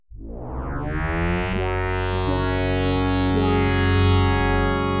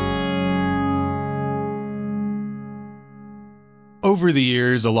Over the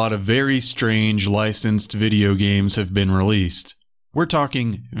years, a lot of very strange licensed video games have been released. We're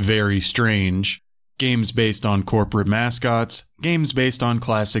talking very strange. Games based on corporate mascots, games based on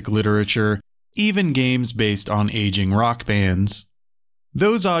classic literature, even games based on aging rock bands.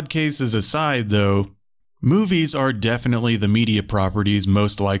 Those odd cases aside, though, movies are definitely the media properties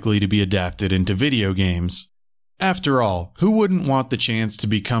most likely to be adapted into video games. After all, who wouldn't want the chance to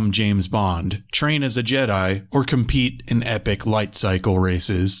become James Bond, train as a Jedi, or compete in epic light cycle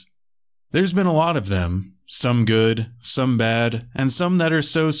races? There's been a lot of them, some good, some bad, and some that are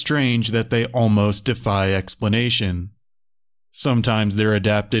so strange that they almost defy explanation. Sometimes they're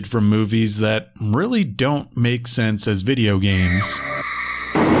adapted from movies that really don't make sense as video games.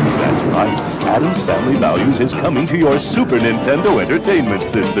 That's right, Adam's Family Values is coming to your Super Nintendo Entertainment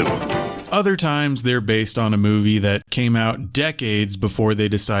System. Other times, they're based on a movie that came out decades before they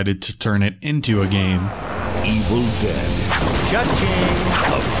decided to turn it into a game. Evil Dead.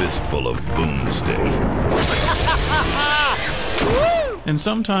 Cha-ching! A fistful of boomstick. And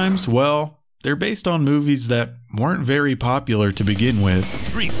sometimes, well, they're based on movies that weren't very popular to begin with.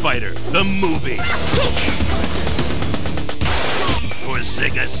 Street Fighter, the movie. For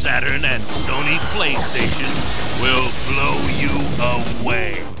Sega Saturn and Sony PlayStation will blow you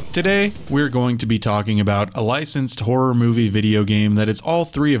away. Today, we're going to be talking about a licensed horror movie video game that is all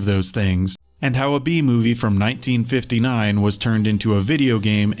three of those things, and how a B-movie from 1959 was turned into a video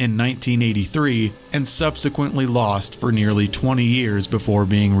game in 1983 and subsequently lost for nearly 20 years before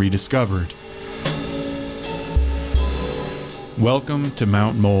being rediscovered. Welcome to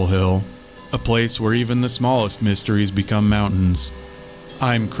Mount Molehill, a place where even the smallest mysteries become mountains.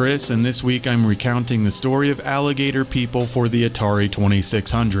 I'm Chris, and this week I'm recounting the story of Alligator people for the Atari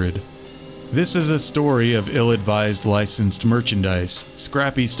 2600. This is a story of ill-advised licensed merchandise,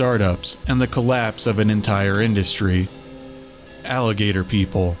 scrappy startups, and the collapse of an entire industry. Alligator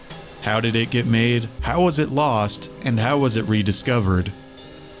people. How did it get made? How was it lost? And how was it rediscovered?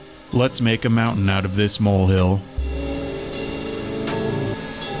 Let's make a mountain out of this molehill.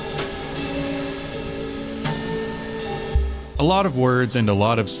 A lot of words and a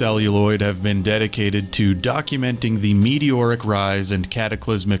lot of celluloid have been dedicated to documenting the meteoric rise and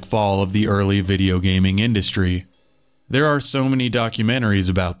cataclysmic fall of the early video gaming industry. There are so many documentaries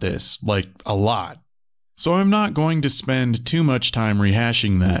about this, like a lot. So I'm not going to spend too much time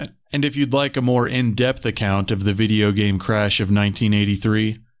rehashing that, and if you'd like a more in-depth account of the video game crash of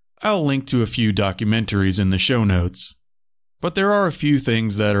 1983, I'll link to a few documentaries in the show notes. But there are a few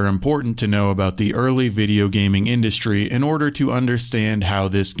things that are important to know about the early video gaming industry in order to understand how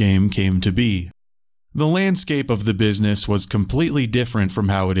this game came to be. The landscape of the business was completely different from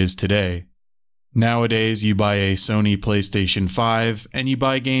how it is today. Nowadays, you buy a Sony PlayStation 5 and you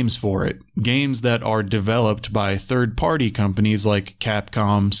buy games for it, games that are developed by third-party companies like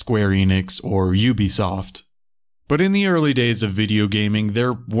Capcom, Square Enix, or Ubisoft. But in the early days of video gaming,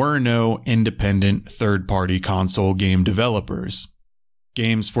 there were no independent third-party console game developers.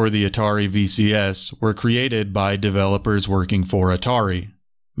 Games for the Atari VCS were created by developers working for Atari.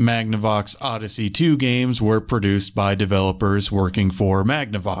 Magnavox Odyssey 2 games were produced by developers working for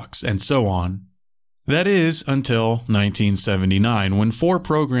Magnavox, and so on. That is, until 1979, when four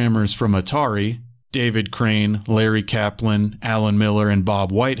programmers from Atari, David Crane, Larry Kaplan, Alan Miller, and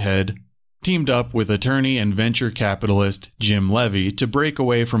Bob Whitehead, teamed up with attorney and venture capitalist Jim Levy to break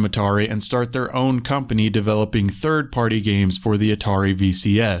away from Atari and start their own company developing third-party games for the Atari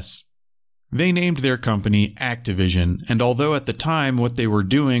VCS. They named their company Activision, and although at the time what they were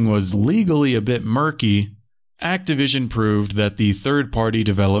doing was legally a bit murky, Activision proved that the third-party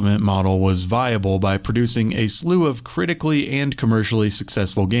development model was viable by producing a slew of critically and commercially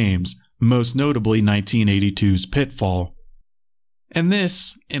successful games, most notably 1982's Pitfall. And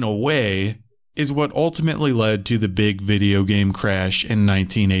this, in a way, is what ultimately led to the big video game crash in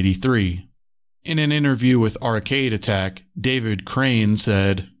 1983. In an interview with Arcade Attack, David Crane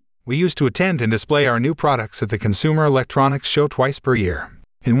said, "We used to attend and display our new products at the Consumer Electronics Show twice per year.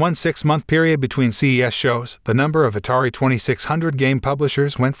 In one 6-month period between CES shows, the number of Atari 2600 game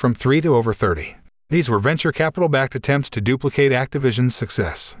publishers went from 3 to over 30. These were venture capital-backed attempts to duplicate Activision's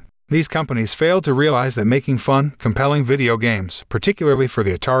success. These companies failed to realize that making fun, compelling video games, particularly for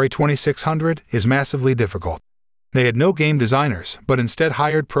the Atari 2600, is massively difficult. They had no game designers, but instead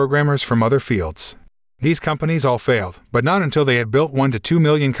hired programmers from other fields. These companies all failed, but not until they had built 1 to 2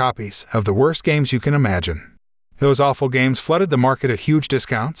 million copies of the worst games you can imagine. Those awful games flooded the market at huge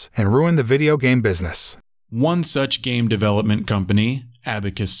discounts and ruined the video game business." One such game development company,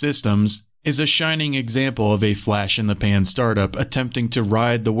 Abacus Systems, is a shining example of a flash-in-the-pan startup attempting to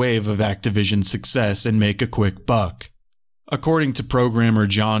ride the wave of Activision's success and make a quick buck. According to programmer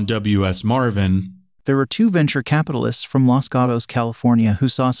John W.S. Marvin, there were two venture capitalists from Los Gatos, California who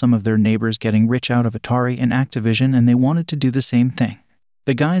saw some of their neighbors getting rich out of Atari and Activision, and they wanted to do the same thing.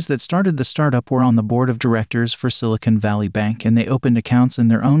 The guys that started the startup were on the board of directors for Silicon Valley Bank, and they opened accounts in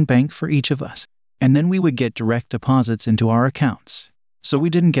their own bank for each of us. And then we would get direct deposits into our accounts. So we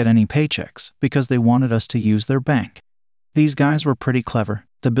didn't get any paychecks because they wanted us to use their bank. These guys were pretty clever.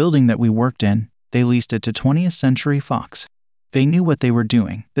 The building that we worked in, they leased it to 20th Century Fox. They knew what they were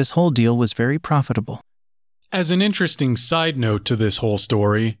doing. This whole deal was very profitable. As an interesting side note to this whole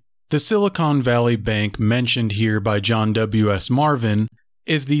story, the Silicon Valley Bank mentioned here by John W.S. Marvin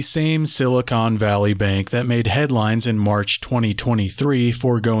is the same Silicon Valley Bank that made headlines in March 2023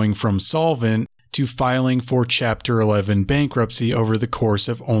 for going from solvent to filing for Chapter 11 bankruptcy over the course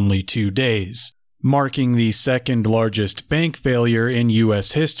of only 2 days, marking the second largest bank failure in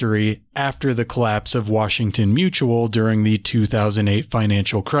U.S. history after the collapse of Washington Mutual during the 2008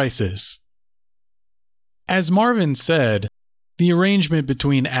 financial crisis. As Marvin said, the arrangement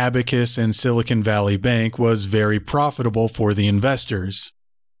between Abacus and Silicon Valley Bank was very profitable for the investors.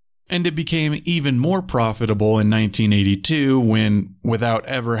 And it became even more profitable in 1982 when, without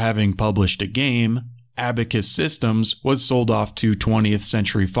ever having published a game, Abacus Systems was sold off to 20th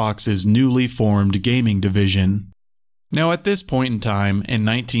Century Fox's newly formed gaming division. Now at this point in time, in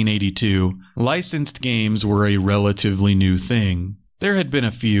 1982, licensed games were a relatively new thing. There had been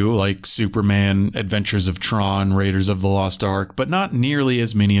a few, like Superman, Adventures of Tron, Raiders of the Lost Ark, but not nearly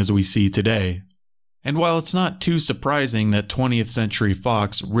as many as we see today. And while it's not too surprising that 20th Century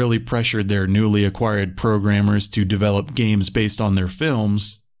Fox really pressured their newly acquired programmers to develop games based on their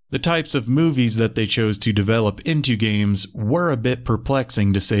films, the types of movies that they chose to develop into games were a bit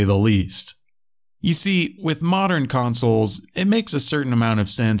perplexing to say the least. You see, with modern consoles, it makes a certain amount of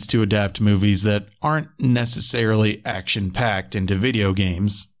sense to adapt movies that aren't necessarily action-packed into video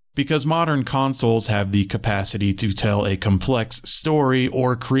games, because modern consoles have the capacity to tell a complex story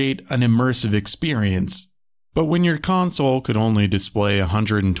or create an immersive experience. But when your console could only display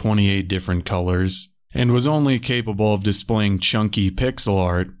 128 different colors, and was only capable of displaying chunky pixel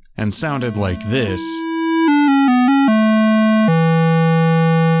art, and sounded like this,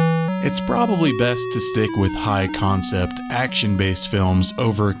 it's probably best to stick with high-concept, action-based films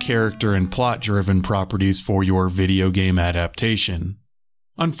over character and plot-driven properties for your video game adaptation.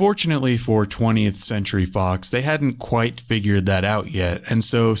 Unfortunately for 20th Century Fox, they hadn't quite figured that out yet, and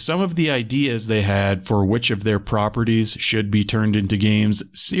so some of the ideas they had for which of their properties should be turned into games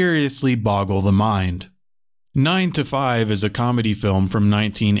seriously boggle the mind. 9 to 5 is a comedy film from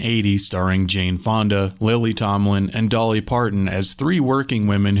 1980 starring Jane Fonda, Lily Tomlin, and Dolly Parton as 3 working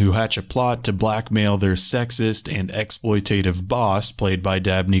women who hatch a plot to blackmail their sexist and exploitative boss played by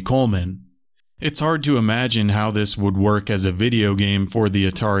Dabney Coleman. It's hard to imagine how this would work as a video game for the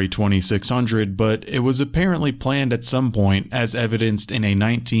Atari 2600, but it was apparently planned at some point, as evidenced in a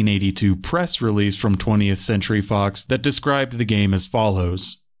 1982 press release from 20th Century Fox that described the game as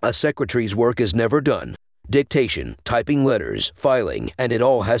follows. A secretary's work is never done. Dictation, typing letters, filing, and it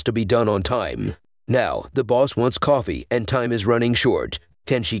all has to be done on time. Now, the boss wants coffee and time is running short.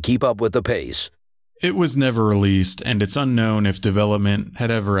 Can she keep up with the pace? It was never released, and it's unknown if development had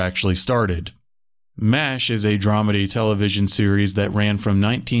ever actually started. MASH is a dramedy television series that ran from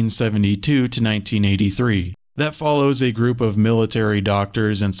 1972 to 1983 that follows a group of military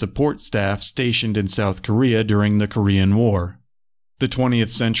doctors and support staff stationed in South Korea during the Korean War. The 20th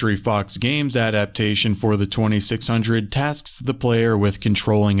Century Fox Games adaptation for the 2600 tasks the player with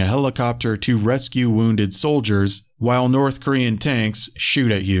controlling a helicopter to rescue wounded soldiers while North Korean tanks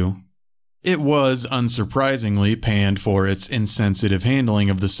shoot at you. It was, unsurprisingly, panned for its insensitive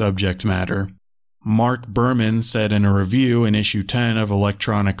handling of the subject matter. Mark Berman said in a review in issue 10 of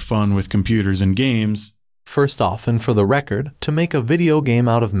Electronic Fun with Computers and Games, "First off, and for the record, to make a video game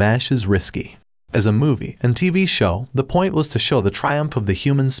out of MASH is risky. As a movie and TV show, the point was to show the triumph of the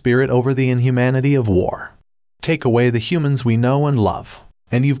human spirit over the inhumanity of war. Take away the humans we know and love,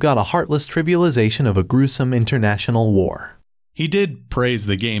 and you've got a heartless trivialization of a gruesome international war." He did praise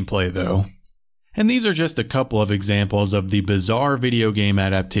the gameplay, though. And these are just a couple of examples of the bizarre video game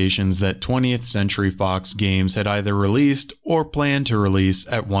adaptations that 20th Century Fox Games had either released or planned to release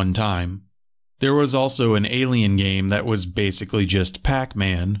at one time. There was also an Alien game that was basically just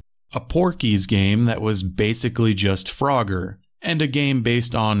Pac-Man, a Porky's game that was basically just Frogger, and a game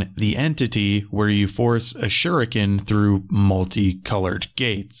based on The Entity where you force a shuriken through multicolored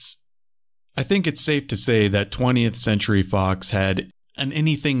gates. I think it's safe to say that 20th Century Fox had an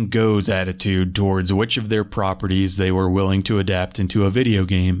anything-goes attitude towards which of their properties they were willing to adapt into a video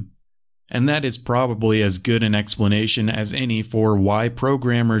game. And that is probably as good an explanation as any for why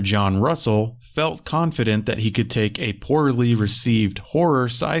programmer John Russell felt confident that he could take a poorly received horror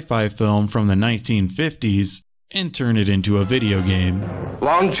sci-fi film from the 1950s and turn it into a video game.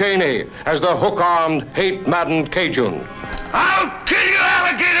 Lon Chaney as the hook-armed, hate-maddened Cajun. I'll kill you,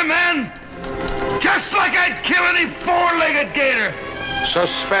 alligator man! Just like I'd kill any four-legged gator!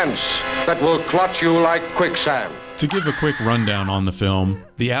 Suspense that will clutch you like quicksand. To give a quick rundown on the film,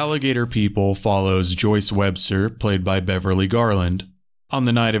 The Alligator People follows Joyce Webster, played by Beverly Garland. On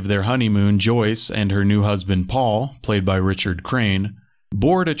the night of their honeymoon, Joyce and her new husband Paul, played by Richard Crane,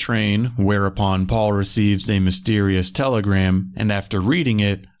 board a train, whereupon Paul receives a mysterious telegram and after reading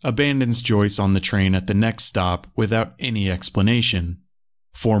it, abandons Joyce on the train at the next stop without any explanation.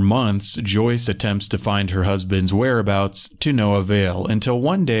 For months, Joyce attempts to find her husband's whereabouts to no avail until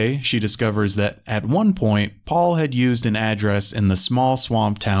one day she discovers that at one point Paul had used an address in the small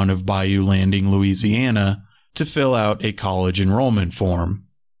swamp town of Bayou Landing, Louisiana, to fill out a college enrollment form.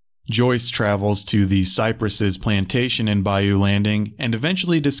 Joyce travels to the Cypresses plantation in Bayou Landing and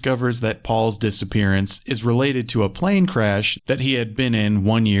eventually discovers that Paul's disappearance is related to a plane crash that he had been in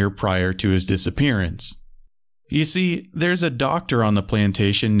 1 year prior to his disappearance. You see, there's a doctor on the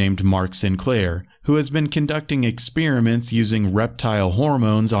plantation named Mark Sinclair, who has been conducting experiments using reptile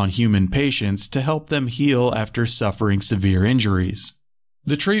hormones on human patients to help them heal after suffering severe injuries.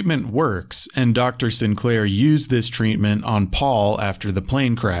 The treatment works, and Dr. Sinclair used this treatment on Paul after the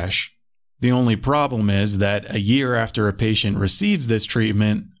plane crash. The only problem is that a year after a patient receives this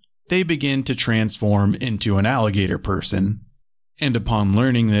treatment, they begin to transform into an alligator person. And upon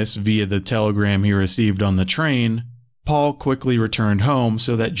learning this via the telegram he received on the train, Paul quickly returned home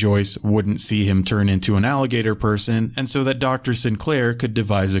so that Joyce wouldn't see him turn into an alligator person and so that Dr. Sinclair could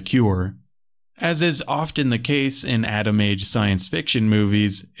devise a cure. As is often the case in Atom Age science fiction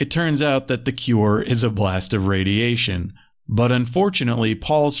movies, it turns out that the cure is a blast of radiation. But unfortunately,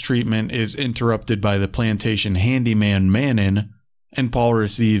 Paul's treatment is interrupted by the plantation handyman Manon, and Paul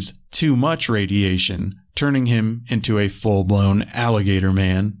receives too much radiation, turning him into a full-blown alligator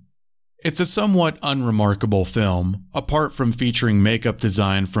man. It's a somewhat unremarkable film, apart from featuring makeup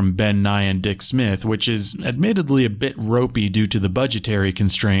design from Ben Nye and Dick Smith, which is admittedly a bit ropey due to the budgetary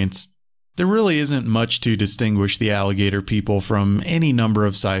constraints. There really isn't much to distinguish The Alligator People from any number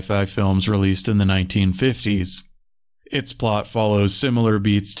of sci-fi films released in the 1950s. Its plot follows similar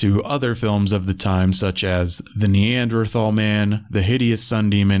beats to other films of the time such as The Neanderthal Man, The Hideous Sun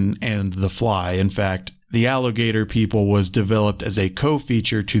Demon, and The Fly. In fact, The Alligator People was developed as a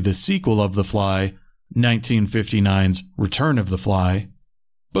co-feature to the sequel of The Fly, 1959's Return of the Fly.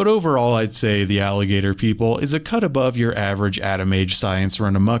 But overall, I'd say The Alligator People is a cut above your average Atom Age science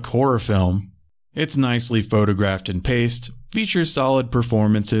run-amok horror film. It's nicely photographed and paced, features solid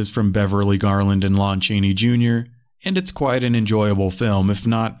performances from Beverly Garland and Lon Chaney Jr., and it's quite an enjoyable film, if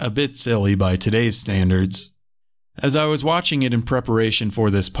not a bit silly by today's standards. As I was watching it in preparation for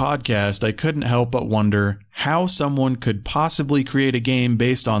this podcast, I couldn't help but wonder how someone could possibly create a game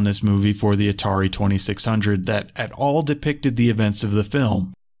based on this movie for the Atari 2600 that at all depicted the events of the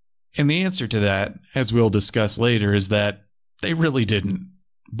film. And the answer to that, as we'll discuss later, is that they really didn't.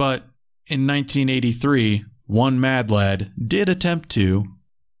 But in 1983, one mad lad did attempt to.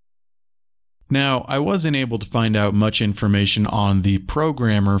 Now, I wasn't able to find out much information on the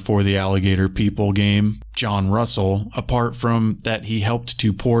programmer for the Alligator People game, John Russell, apart from that he helped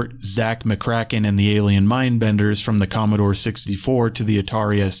to port Zach McCracken and the Alien Mindbenders from the Commodore 64 to the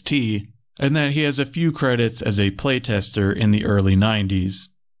Atari ST, and that he has a few credits as a playtester in the early 90s.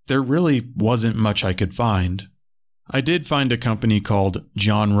 There really wasn't much I could find. I did find a company called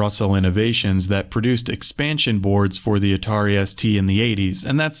John Russell Innovations that produced expansion boards for the Atari ST in the 80s,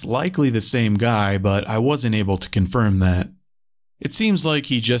 and that's likely the same guy, but I wasn't able to confirm that. It seems like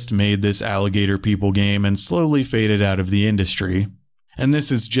he just made this Alligator People game and slowly faded out of the industry. And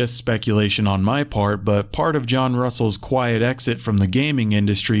this is just speculation on my part, but part of John Russell's quiet exit from the gaming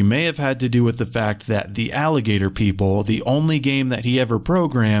industry may have had to do with the fact that The Alligator People, the only game that he ever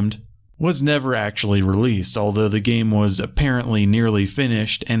programmed, was never actually released, although the game was apparently nearly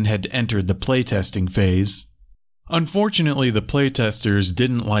finished and had entered the playtesting phase. Unfortunately, the playtesters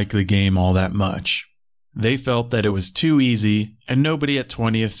didn't like the game all that much. They felt that it was too easy, and nobody at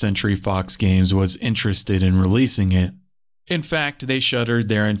 20th Century Fox Games was interested in releasing it. In fact, they shuttered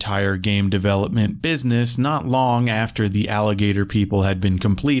their entire game development business not long after The Alligator People had been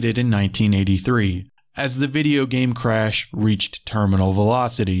completed in 1983, as the video game crash reached terminal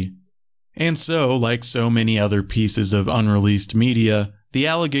velocity. And so, like so many other pieces of unreleased media, The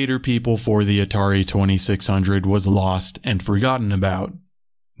Alligator People for the Atari 2600 was lost and forgotten about.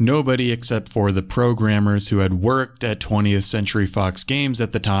 Nobody except for the programmers who had worked at 20th Century Fox Games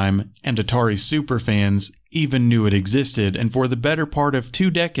at the time and Atari superfans even knew it existed, and for the better part of 2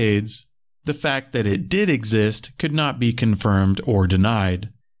 decades, the fact that it did exist could not be confirmed or denied.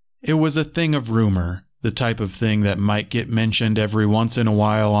 It was a thing of rumor, the type of thing that might get mentioned every once in a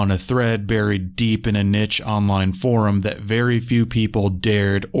while on a thread buried deep in a niche online forum that very few people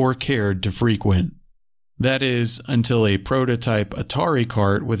dared or cared to frequent. That is, until a prototype Atari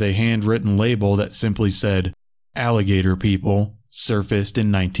cart with a handwritten label that simply said, "Alligator People," surfaced in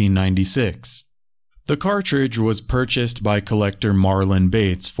 1996. The cartridge was purchased by collector Marlon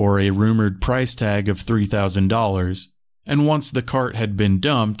Bates for a rumored price tag of $3,000, and once the cart had been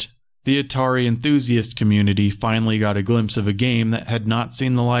dumped, the Atari enthusiast community finally got a glimpse of a game that had not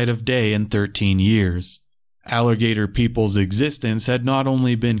seen the light of day in 13 years. Alligator People's existence had not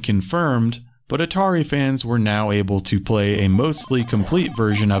only been confirmed, but Atari fans were now able to play a mostly complete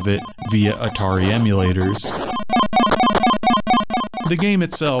version of it via Atari emulators. The game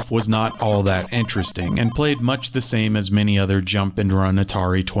itself was not all that interesting, and played much the same as many other jump-and-run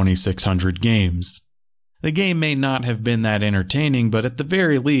Atari 2600 games. The game may not have been that entertaining, but at the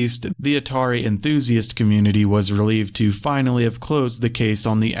very least, the Atari enthusiast community was relieved to finally have closed the case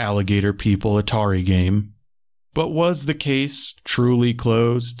on the Alligator People Atari game. But was the case truly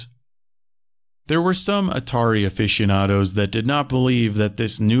closed? There were some Atari aficionados that did not believe that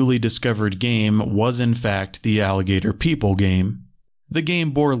this newly discovered game was in fact the Alligator People game. The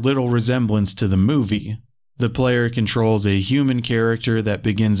game bore little resemblance to the movie. The player controls a human character that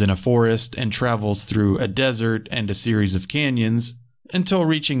begins in a forest and travels through a desert and a series of canyons until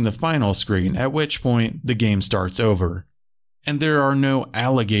reaching the final screen, at which point the game starts over. And there are no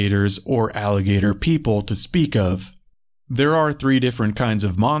alligators or alligator people to speak of. There are 3 different kinds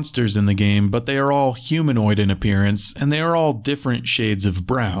of monsters in the game, but they are all humanoid in appearance, and they are all different shades of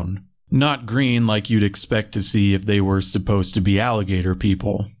brown. Not green like you'd expect to see if they were supposed to be alligator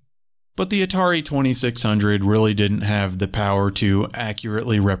people. But the Atari 2600 really didn't have the power to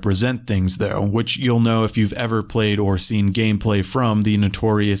accurately represent things though, which you'll know if you've ever played or seen gameplay from the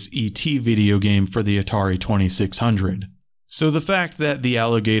notorious E.T. video game for the Atari 2600. So the fact that the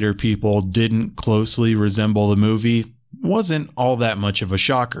Alligator People didn't closely resemble the movie wasn't all that much of a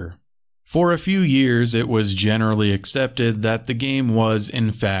shocker. For a few years, it was generally accepted that the game was,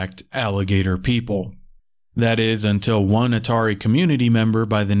 in fact, Alligator People. That is, until one Atari community member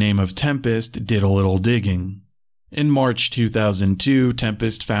by the name of Tempest did a little digging. In March 2002,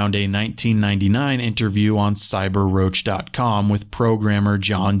 Tempest found a 1999 interview on cyberroach.com with programmer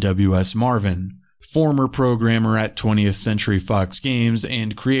John W.S. Marvin, former programmer at 20th Century Fox Games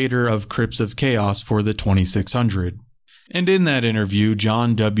and creator of Crypts of Chaos for the 2600. And in that interview,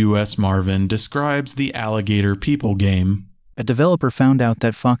 John W.S. Marvin describes the Alligator People game. A developer found out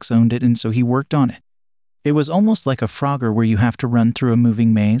that Fox owned it, and so he worked on it. It was almost like a Frogger where you have to run through a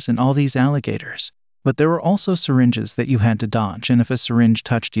moving maze and all these alligators. But there were also syringes that you had to dodge, and if a syringe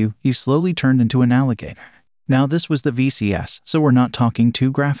touched you, you slowly turned into an alligator. Now this was the VCS, so we're not talking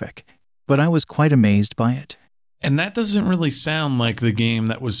too graphic. But I was quite amazed by it. And that doesn't really sound like the game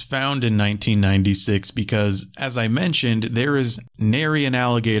that was found in 1996 because, as I mentioned, there is nary an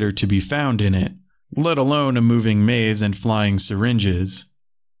alligator to be found in it, let alone a moving maze and flying syringes.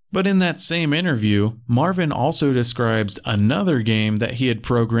 But in that same interview, Marvin also describes another game that he had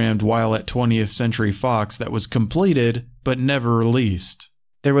programmed while at 20th Century Fox that was completed but never released.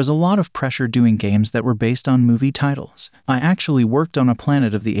 There was a lot of pressure doing games that were based on movie titles. I actually worked on a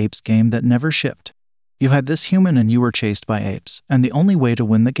Planet of the Apes game that never shipped. You had this human and you were chased by apes, and the only way to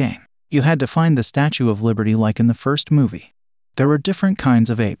win the game, you had to find the Statue of Liberty like in the first movie. There were different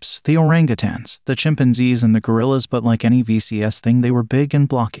kinds of apes, the orangutans, the chimpanzees, and the gorillas, but like any VCS thing, they were big and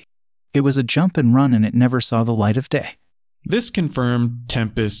blocky. It was a jump and run, and it never saw the light of day. This confirmed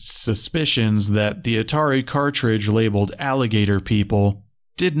Tempest's suspicions that the Atari cartridge labeled Alligator People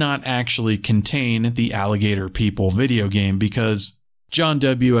did not actually contain the Alligator People video game because John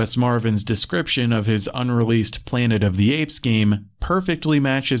W.S. Marvin's description of his unreleased Planet of the Apes game perfectly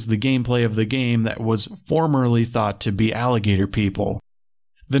matches the gameplay of the game that was formerly thought to be Alligator People.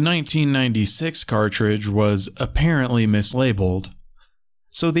 The 1996 cartridge was apparently mislabeled.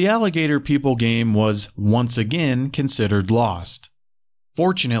 So the Alligator People game was once again considered lost.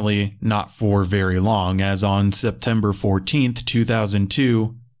 Fortunately, not for very long, as on September 14th,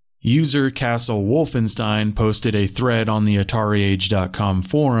 2002, user Castle Wolfenstein posted a thread on the AtariAge.com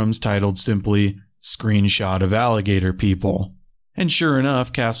forums titled simply, "Screenshot of Alligator People." And sure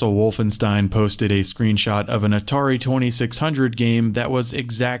enough, Castle Wolfenstein posted a screenshot of an Atari 2600 game that was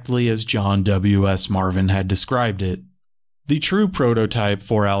exactly as John W.S. Marvin had described it. The true prototype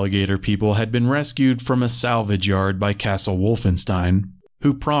for alligator people had been rescued from a salvage yard by Castle Wolfenstein,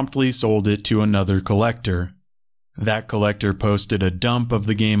 who promptly sold it to another collector. That collector posted a dump of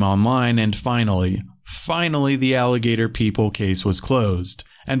the game online, and finally, the alligator people case was closed,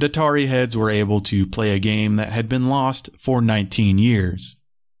 and Atari heads were able to play a game that had been lost for 19 years.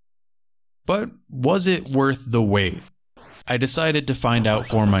 But was it worth the wait? I decided to find out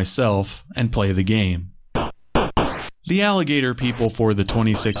for myself and play the game. The alligator people for the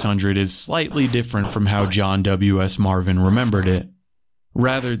 2600 is slightly different from how John W.S. Marvin remembered it.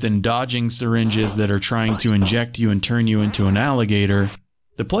 Rather than dodging syringes that are trying to inject you and turn you into an alligator,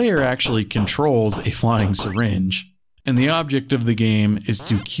 the player actually controls a flying syringe, and the object of the game is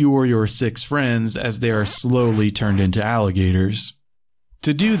to cure your 6 friends as they are slowly turned into alligators.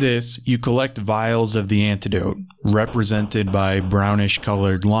 To do this, you collect vials of the antidote, represented by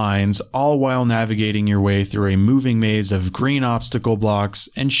brownish-colored lines, all while navigating your way through a moving maze of green obstacle blocks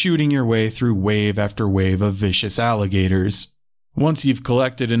and shooting your way through wave after wave of vicious alligators. Once you've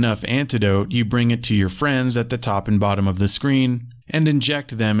collected enough antidote, you bring it to your friends at the top and bottom of the screen and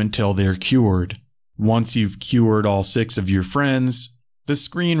inject them until they're cured. Once you've cured all 6 of your friends, the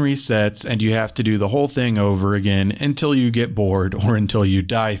screen resets and you have to do the whole thing over again until you get bored or until you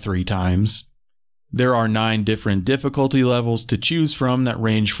die 3 times. There are 9 different difficulty levels to choose from that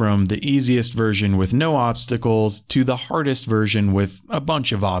range from the easiest version with no obstacles to the hardest version with a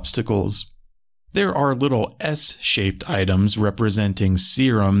bunch of obstacles. There are little S-shaped items representing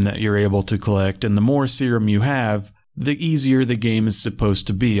serum that you're able to collect, and the more serum you have, the easier the game is supposed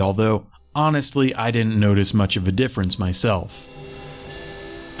to be, although honestly I didn't notice much of a difference myself.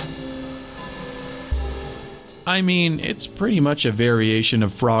 I mean, it's pretty much a variation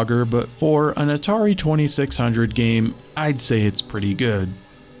of Frogger, but for an Atari 2600 game, I'd say it's pretty good.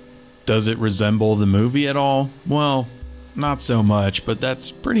 Does it resemble the movie at all? Well, not so much, but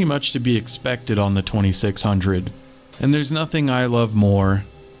that's pretty much to be expected on the 2600. And there's nothing I love more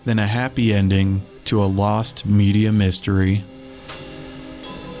than a happy ending to a lost media mystery.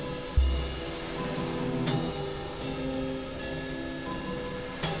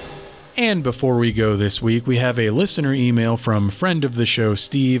 And before we go this week, we have a listener email from friend of the show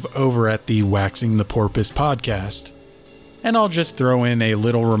Steve over at the Waxing the Porpoise podcast. And I'll just throw in a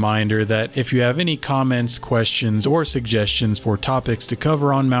little reminder that if you have any comments, questions, or suggestions for topics to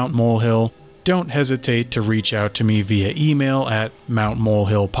cover on Mount Molehill, don't hesitate to reach out to me via email at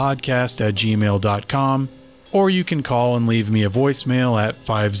mountmolehillpodcast@gmail.com, or you can call and leave me a voicemail at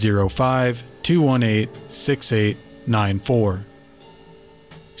 505-218-6894.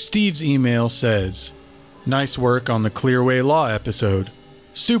 Steve's email says, "Nice work on the Clearway Law episode.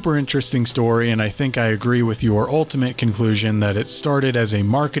 Super interesting story, and I think I agree with your ultimate conclusion that it started as a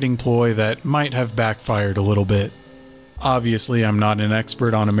marketing ploy that might have backfired a little bit. Obviously, I'm not an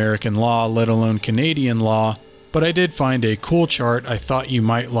expert on American law, let alone Canadian law, but I did find a cool chart I thought you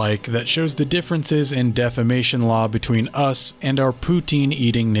might like that shows the differences in defamation law between us and our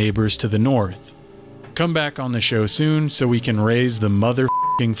poutine-eating neighbors to the north. Come back on the show soon so we can raise the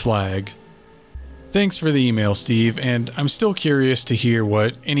motherfucking flag." Thanks for the email, Steve, and I'm still curious to hear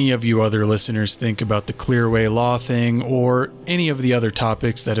what any of you other listeners think about the Clearway Law thing, or any of the other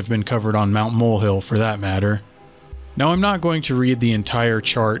topics that have been covered on Mount Molehill for that matter. Now, I'm not going to read the entire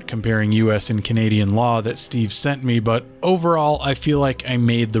chart comparing US and Canadian law that Steve sent me, but overall I feel like I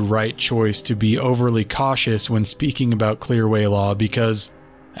made the right choice to be overly cautious when speaking about Clearway Law because,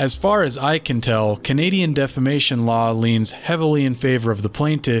 as far as I can tell, Canadian defamation law leans heavily in favor of the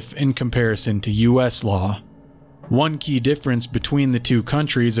plaintiff in comparison to US law. One key difference between the two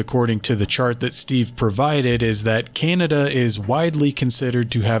countries, according to the chart that Steve provided, is that Canada is widely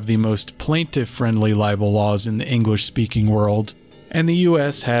considered to have the most plaintiff-friendly libel laws in the English-speaking world, and the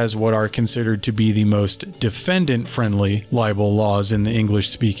US has what are considered to be the most defendant-friendly libel laws in the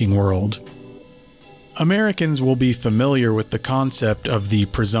English-speaking world. Americans will be familiar with the concept of the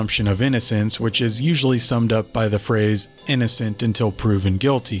presumption of innocence, which is usually summed up by the phrase, "innocent until proven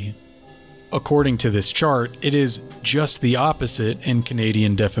guilty." According to this chart, it is just the opposite in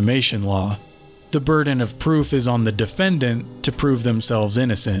Canadian defamation law. The burden of proof is on the defendant to prove themselves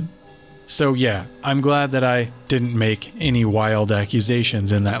innocent. So yeah, I'm glad that I didn't make any wild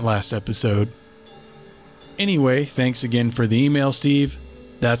accusations in that last episode. Anyway, thanks again for the email, Steve.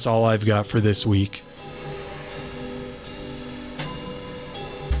 That's all I've got for this week.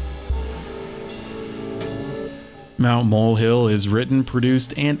 Mount Molehill is written,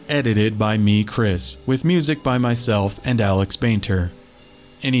 produced, and edited by me, Chris, with music by myself and Alex Bainter.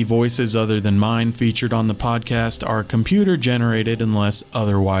 Any voices other than mine featured on the podcast are computer-generated unless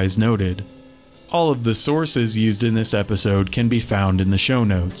otherwise noted. All of the sources used in this episode can be found in the show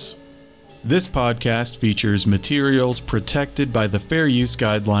notes. This podcast features materials protected by the Fair Use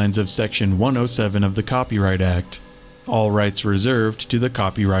Guidelines of Section 107 of the Copyright Act. All rights reserved to the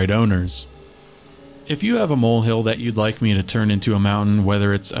copyright owners. If you have a molehill that you'd like me to turn into a mountain,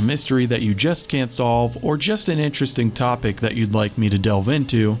 whether it's a mystery that you just can't solve or just an interesting topic that you'd like me to delve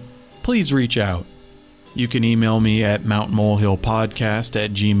into, please reach out. You can email me at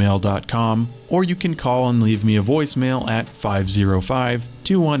mountmolehillpodcast@gmail.com, or you can call and leave me a voicemail at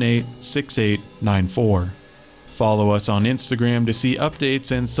 505-218-6894. Follow us on Instagram to see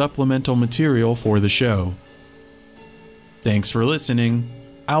updates and supplemental material for the show. Thanks for listening.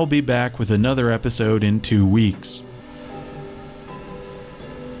 I'll be back with another episode in 2 weeks.